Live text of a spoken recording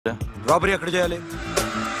Robbery ఎక్కడ చేయాలి?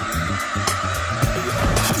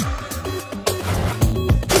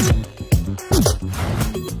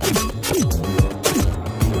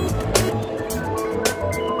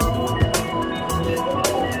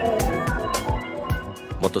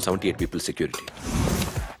 మొత్తం 78 పీపుల్ సెక్యూరిటీ.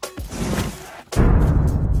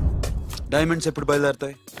 డైమండ్స్ ఎప్పుడు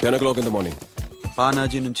బయలుదేరుతాయి? 10 o'clock in the morning.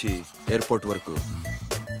 Panaji నుంచి ఎయిర్పోర్ట్ వరకు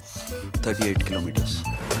 38 కిలోమీటర్స్.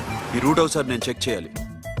 ఈ రూట్ ఒకసారి నేను చెక్ చేయాలి.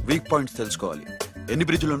 వీక్ పాయింట్స్ తెలుసుకోవాలి. ఎన్ని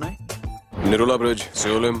బ్రిడ్జ్లు ఉన్నాయి? Nirula Bridge,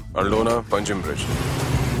 Seolim, Aldona, Panjim Bridge.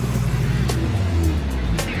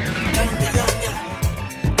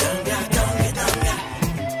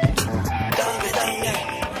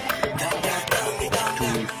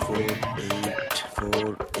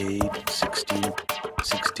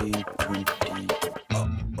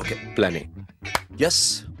 Okay, plan A. Yes.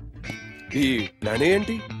 ఈ ప్లాన్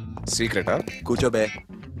ఏంటి? సీక్రెటా? కూర్చోబే.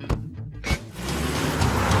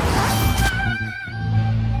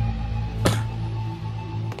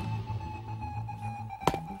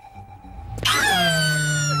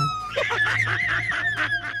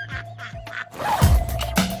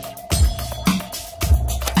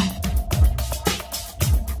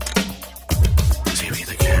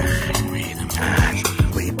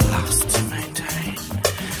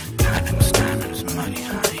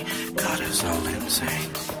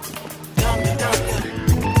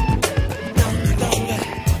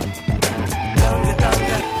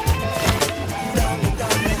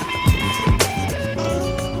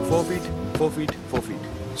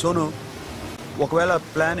 సోను, ఒకవేళ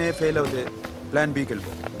ప్లాన్ ఏ ఫెయిల్ అవుతే ప్లాన్ బికి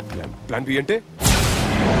వెళ్ళిపో. ప్లాన్ బి అంటే?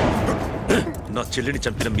 నా చెల్లిని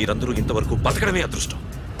చంపిన మీరందరూ ఇంతవరకు బతకడమే అదృష్టం.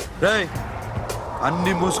 రేయ్,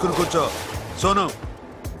 అన్ని మూసుకుని కూర్చో. సోను,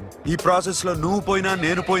 ఈ ప్రాసెస్ లో నువ్వు పోయినా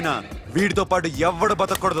నేను పోయినా వీడితో పాటు ఎవడు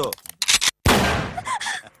బతకూడదు.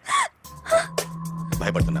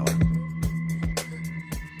 భయపడుతున్నావా?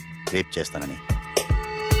 రేప్ చేస్తానని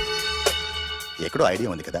ఎక్కడో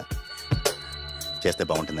ఐడియా ఉంది కదా, చేస్తే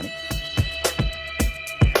బాగుంటుందని.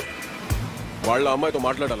 వాళ్ళ అమ్మాయితో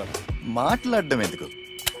మాట్లాడాలని. మాట్లాడడం ఎందుకు,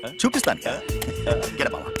 చూపిస్తాను.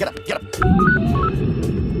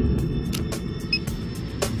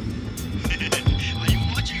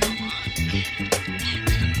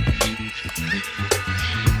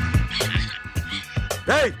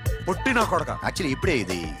 పుట్టి నా కొడక. యాక్చువల్లీ ఇప్పుడే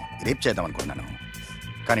ఇది రేప్ చేద్దాం అనుకున్నాను,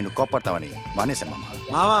 కానీ నువ్వు కోప్పడతావని మానేశాను మామ.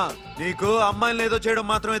 మావా, నీకు అమ్మాయిని ఏదో చేయడం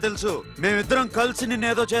మాత్రమే తెలుసు. మేమిద్దరం కలిసి నిన్ను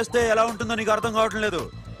ఏదో చేస్తే ఎలా ఉంటుందో నీకు అర్థం కావటం లేదు.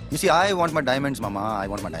 You see, I want my diamonds, mama. I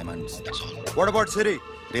want my diamonds. What about Siri?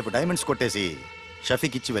 రేపు డైమండ్స్ కొట్టేసి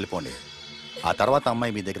షఫీక్ ఇచ్చి వెళ్ళిపోండి. ఆ తర్వాత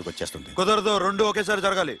అమ్మాయి మీ దగ్గరికి వచ్చేస్తుంది. కుదరదు, రెండు ఒకేసారి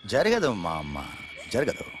జరగాలి. జరగదు మా అమ్మ,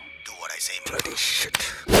 జరగదు. Do what I say, bloody shit.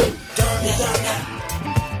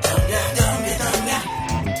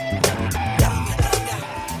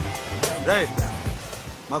 రేయ్,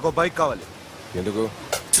 మాకు బైక్ కావాలి. ఎందుకు?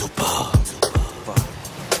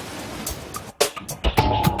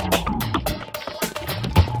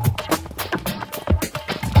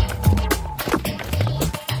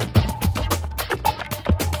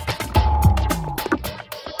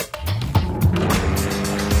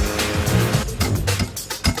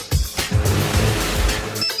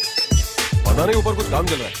 ऊपर कुछ काम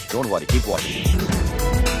चल रहा है. Don't worry, keep watching.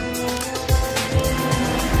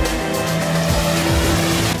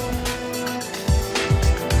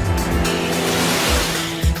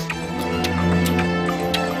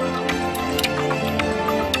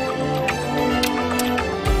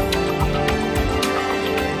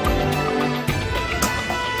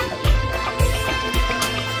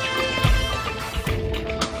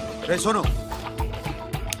 Hey, Sonu,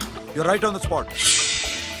 you're right on the spot.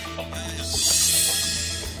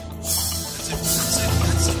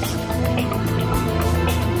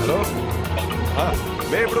 Hello,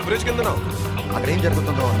 మేము ఇప్పుడు బ్రిడ్జ్ కింద ఉన్నాం. అక్కడ ఏం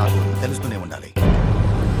జరుగుతుందో నాకు తెలుస్తూనే ఉండాలి.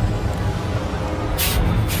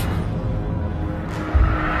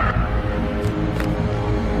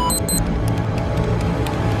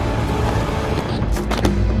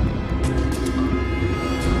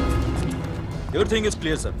 Everything is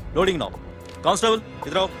clear, sir. Loading now. Constable,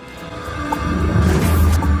 idhar aao.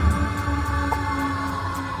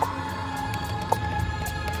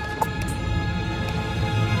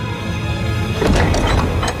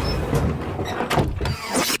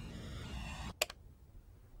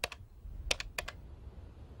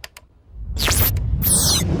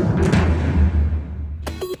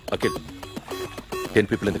 Akhil, 10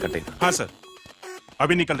 people in the container. हाँ सर,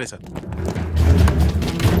 अभी निकल रहे सर.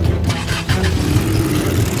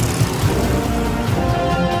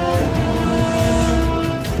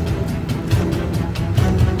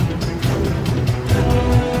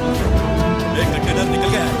 एक कंटेनर निकल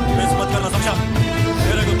गया है.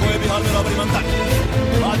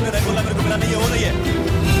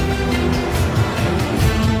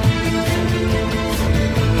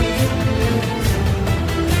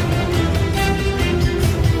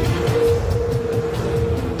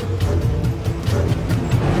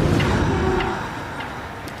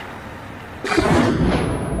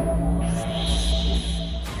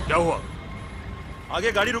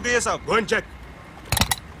 आगे गाड़ी रुक गई है साहब। Go and check.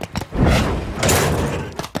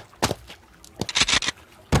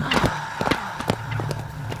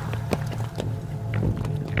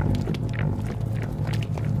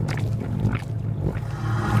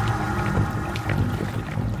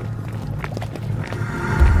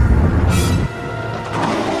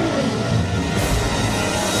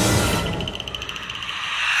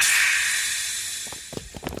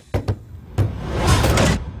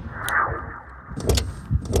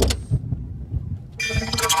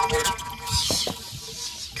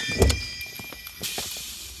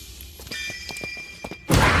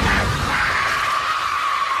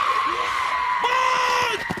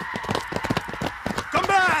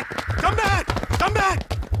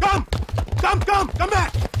 Come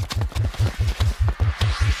back!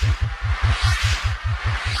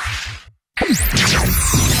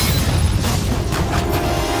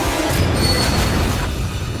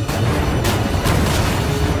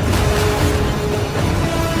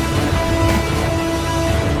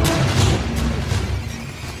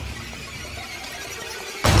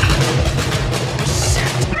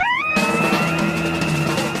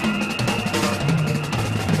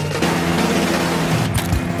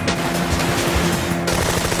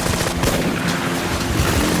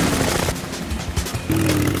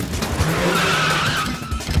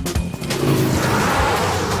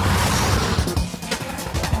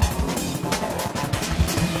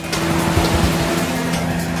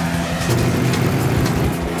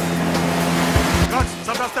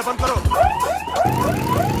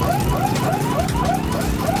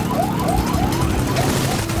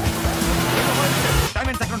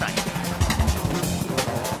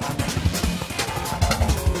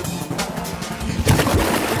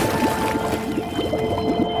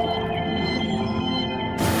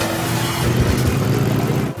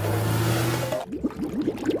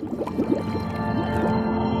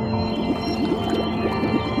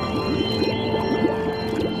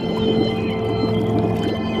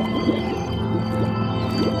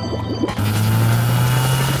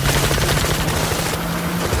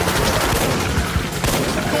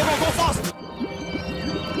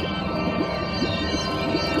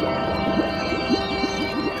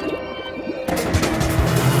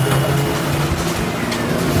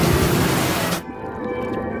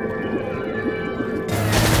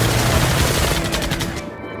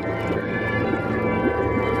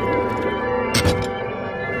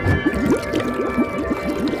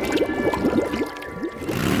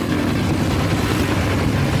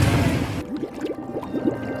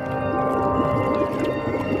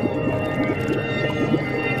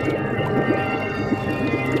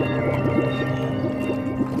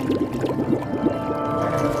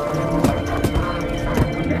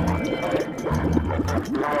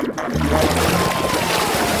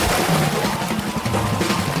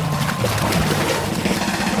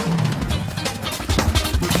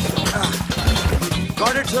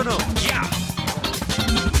 Got it, Sonu. Yeah.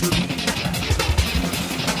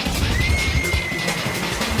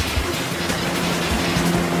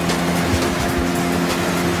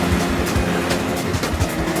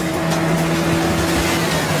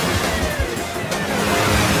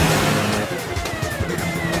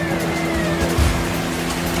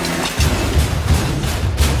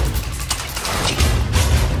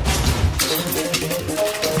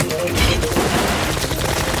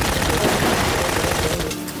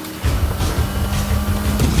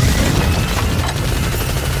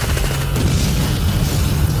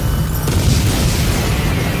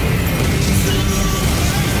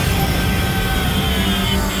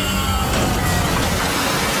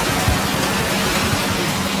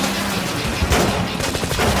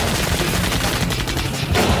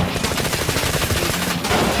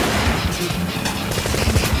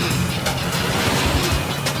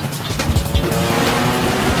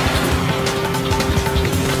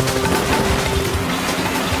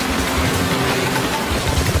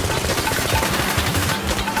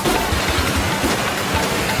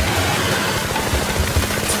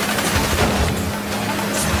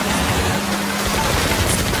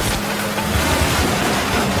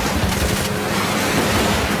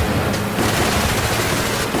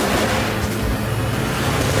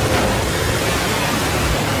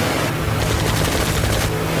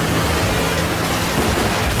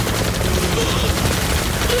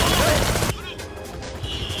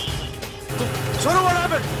 Sonu, what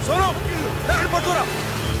happened? Sonu! Airport thora!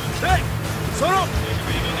 Hey! Sonu!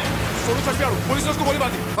 Sonu चढ़ पुलिस ने उसको गोली मार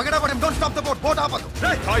दी Forget about him. Don't stop the boat. Boat आपको.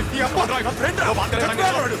 ड्राइव किया ड्राइव फ्रेंड वो बात करेंगे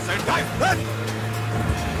ड्राइव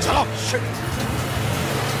चलो शिट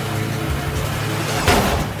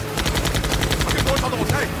अभी बोट आ तो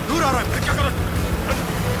दूर आ रहा है फिर क्या करें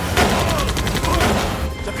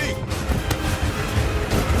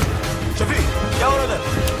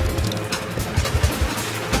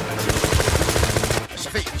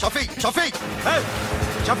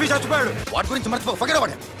షఫీ చచ్చిపోయాడు. వాటి గురించి మర్చిపో.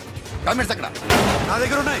 పగడవాడు డాక్యుమెంట్స్ అక్కడ నా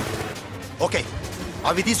దగ్గర ఉన్నాయి. ఓకే,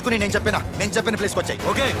 అవి తీసుకుని నేను చెప్పిన ప్లేస్కి వచ్చాయి.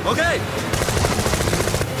 Okay okay.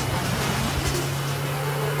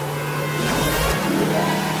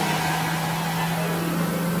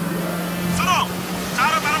 सुनो,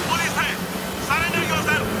 चारों तरफ पुलिस है, सरेंडर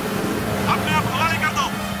योरसेल्फ, अपने आप हवाले कर दो,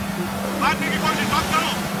 भागने की कोशिश मत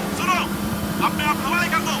करो. सुनो, अपने आप हवाले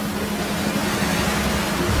कर दो.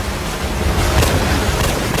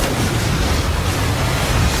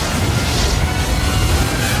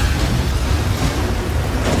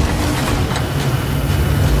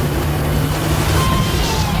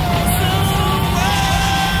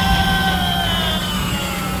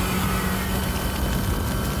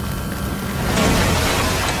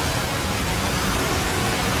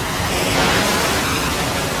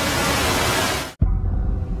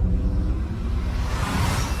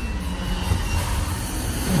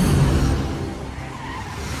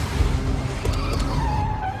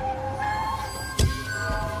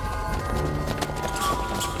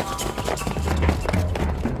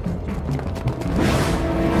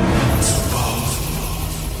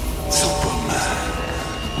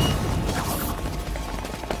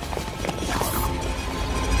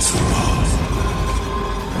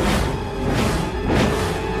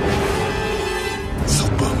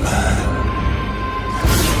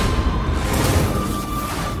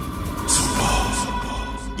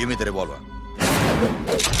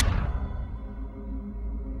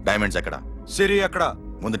 డైమండ్స్ ఎక్కడ? సిరి ఎక్కడ?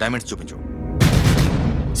 ముందు డైమండ్స్ చూపించు.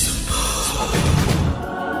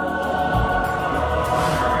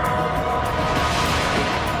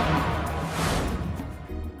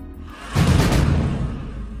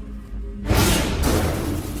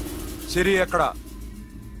 సిరి ఎక్కడ?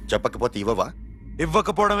 చెప్పకపోతే ఇవ్వవా?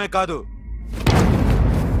 ఇవ్వకపోవడమే కాదు,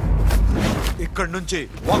 ఇక్కడి నుంచి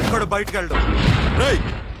ఒక్కడు బయటకు వెళ్ళడం.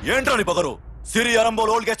 ఏంట్రా నీ పగరు? సిరి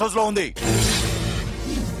అరంబోల్ ఓల్డ్ గెస్ట్ హౌస్ లో ఉంది.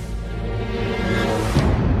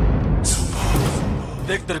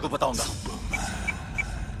 देख तेरे को बताऊंगा.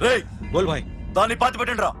 रे बोल भाई. दानी पाती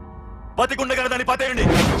పెట్టండి రా. బతికుండగానే దాన్ని పాతేయండి.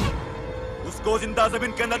 उसको जिंदा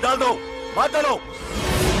जमीन के अंदर डाल दो. मार डालो.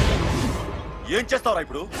 ఏం చేస్తావురా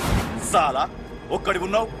ఇప్పుడు? साला ఒక్కడి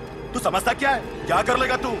ఉన్నావు. तू समझता क्या है? क्या कर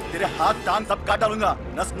लेगा तू? तेरे हाथ टांग सब काट डालूंगा.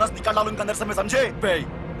 नस नस निकाल डालूंगा अंदर से, मैं समझे?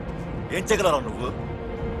 ఏం చేయగలరా నువ్వు?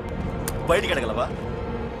 బయటికి ఎడగలవా?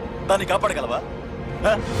 దాన్ని కాపాడగలవా?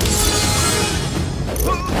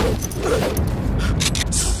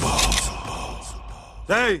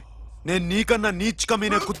 నేను నీకన్నా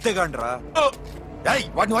నీచుకమైన కుత్తేగాండ్రా.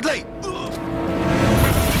 వాటిని వదిలేయ్.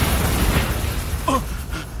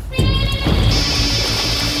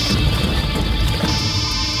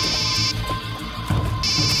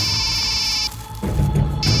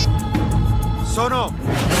 Sonu,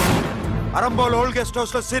 Arambol old guest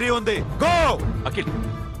house లో సిరి ఉంది. గో. అఖిల్,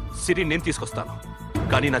 సిరి నేను తీసుకొస్తాను,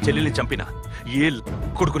 కానీ నా చెల్లెల్ని చంపిన ఏ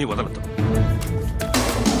కొడుకుని వదలదు.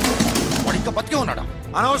 వాడు ఇంకా బతికే ఉన్నాడా?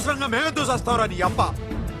 అనవసరంగా మేమెందుకు చేస్తావురా నీ అప్ప?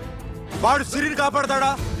 వాడు సిరిని కాపాడతాడా?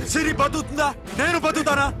 సిరి బతుకుతుందా? నేను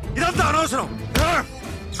బతుకుతానా? ఇదంతా అనవసరం.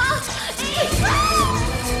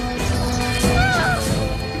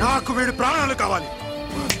 నాకు వీడి ప్రాణాలు కావాలి.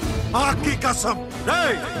 ఆకి కసం.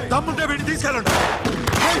 దమ్ముంటే వీడిని తీసుకెళ్ళండి.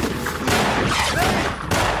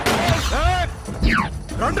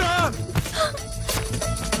 రండ్రా.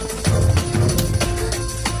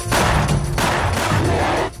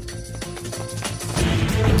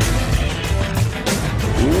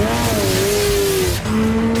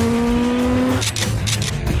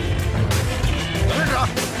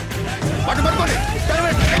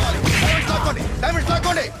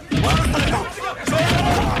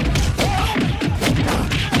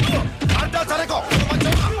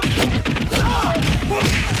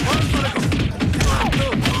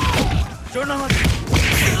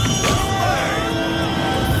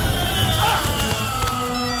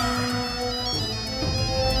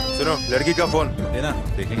 सुनो, लड़की का फोन लेना,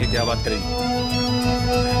 देखेंगे क्या बात करेंगे.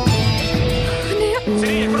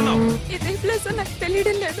 ఇదే ప్లేస్ నాకు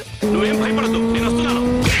తెలియడం లేదు. నువ్వేం భయపడద్దు, నేను వస్తున్నాను.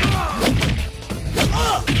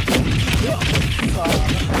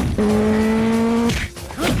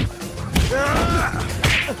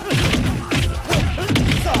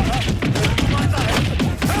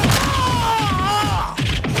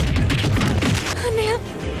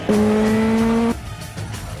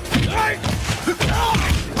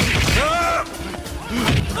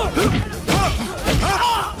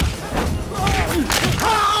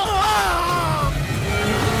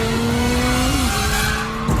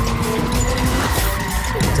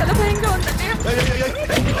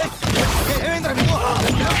 ఏమైందిరా నీకు?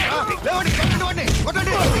 లేవండి, కొట్టండి,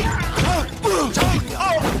 కొట్టండి.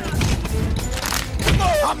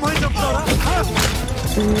 అమ్మాయి చెప్తారా?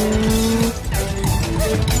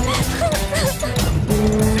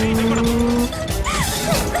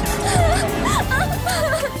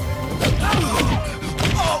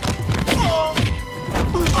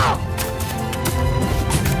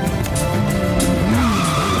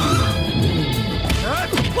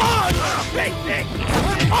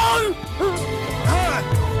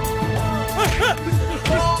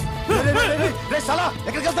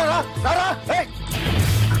 ఎక్కడికి వెళ్తారా? రారా.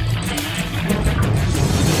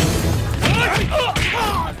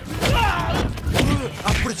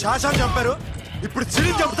 అప్పుడు శాశాన్ని చంపారు, ఇప్పుడు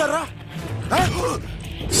సిరిని చంపుతారా?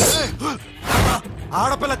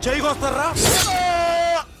 ఆడపిల్ల చేయకొస్తారా?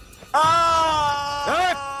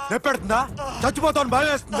 నెప్పెడుతుందా? చచ్చిపోతాను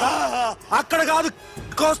భయం వేస్తుందా? అక్కడ కాదు,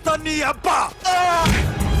 కోస్తాను నీ అబ్బా.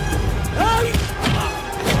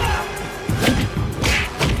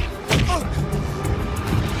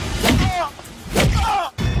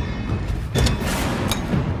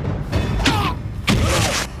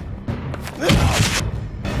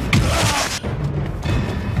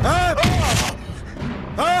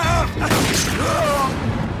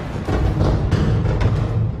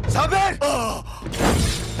 साबिर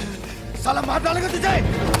साला मार डालेगा तुझे।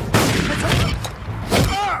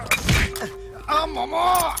 मामा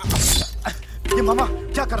ये मामा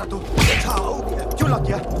क्या कर रहा तू? क्यों लॉक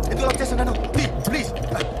किया? इधर लॉक कैसे नैनो? प्लीज प्लीज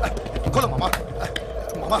खोलो मामा।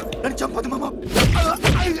 मामा नन्ही चंपదు मामा।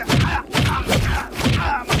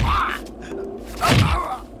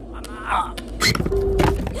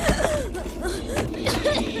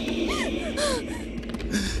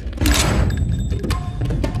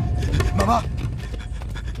 मामा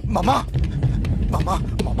मामा मामा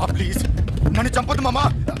मामा प्लीज नन्ही चंपదు मामा।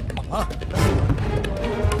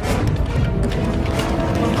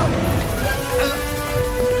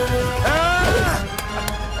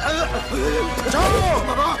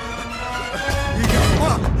 मामा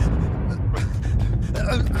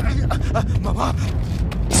मामा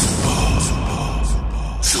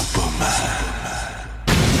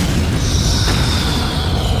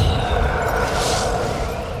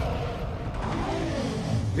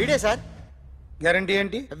వీడే సార్. గ్యారంటీ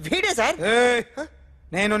ఏంటి? వీడే సార్.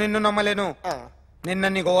 నేను నిన్ను నమ్మలేను. నిన్న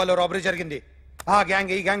నీ గోవాలో రాబరీ జరిగింది. ఆ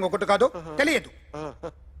గ్యాంగ్ ఈ గ్యాంగ్ ఒకటి కాదు, తెలియదు.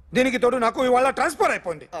 దీనికి తోడు నాకు ఇవాళ ట్రాన్స్ఫర్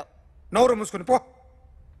అయిపోయింది. నోరు మూసుకుని పో.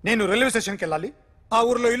 నేను రైల్వే స్టేషన్కి వెళ్ళాలి, ఆ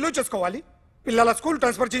ఊర్లో ఇల్లు చేసుకోవాలి, పిల్లల స్కూల్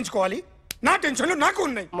ట్రాన్స్ఫర్ చేయించుకోవాలి. నా టెన్షన్లు నాకు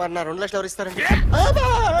ఉన్నాయి. మరి నా 2 లక్షలు ఎవరు ఇస్తారండి?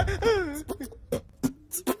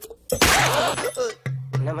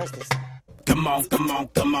 నమస్తే సార్.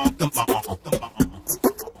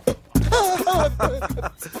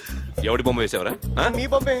 ఎవడి బొమ్మ వేసావరా? మీ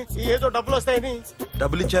బొమ్మే. ఏదో డబ్బులు వస్తాయని.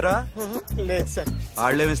 డబ్బులు ఇచ్చారా? లేదు సార్.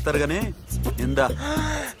 వాళ్ళేమిస్తారు గానీ ఇందా.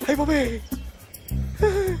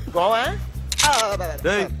 గోవా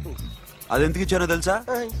అదెందుకు ఇచ్చానో తెలుసా?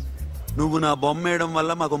 నువ్వు నా బొమ్మ వేయడం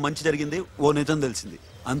వల్ల మాకు మంచి జరిగింది, ఓ నిజం తెలిసింది.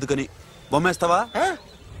 అందుకని బొమ్మేస్తావా?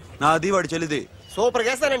 నాది వాడి చెల్లిది. సూపర్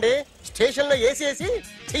వేస్తానండి. స్టేషన్ లో ఏసీ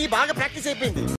చెయ్యి బాగా ప్రాక్టీస్ అయిపోయింది.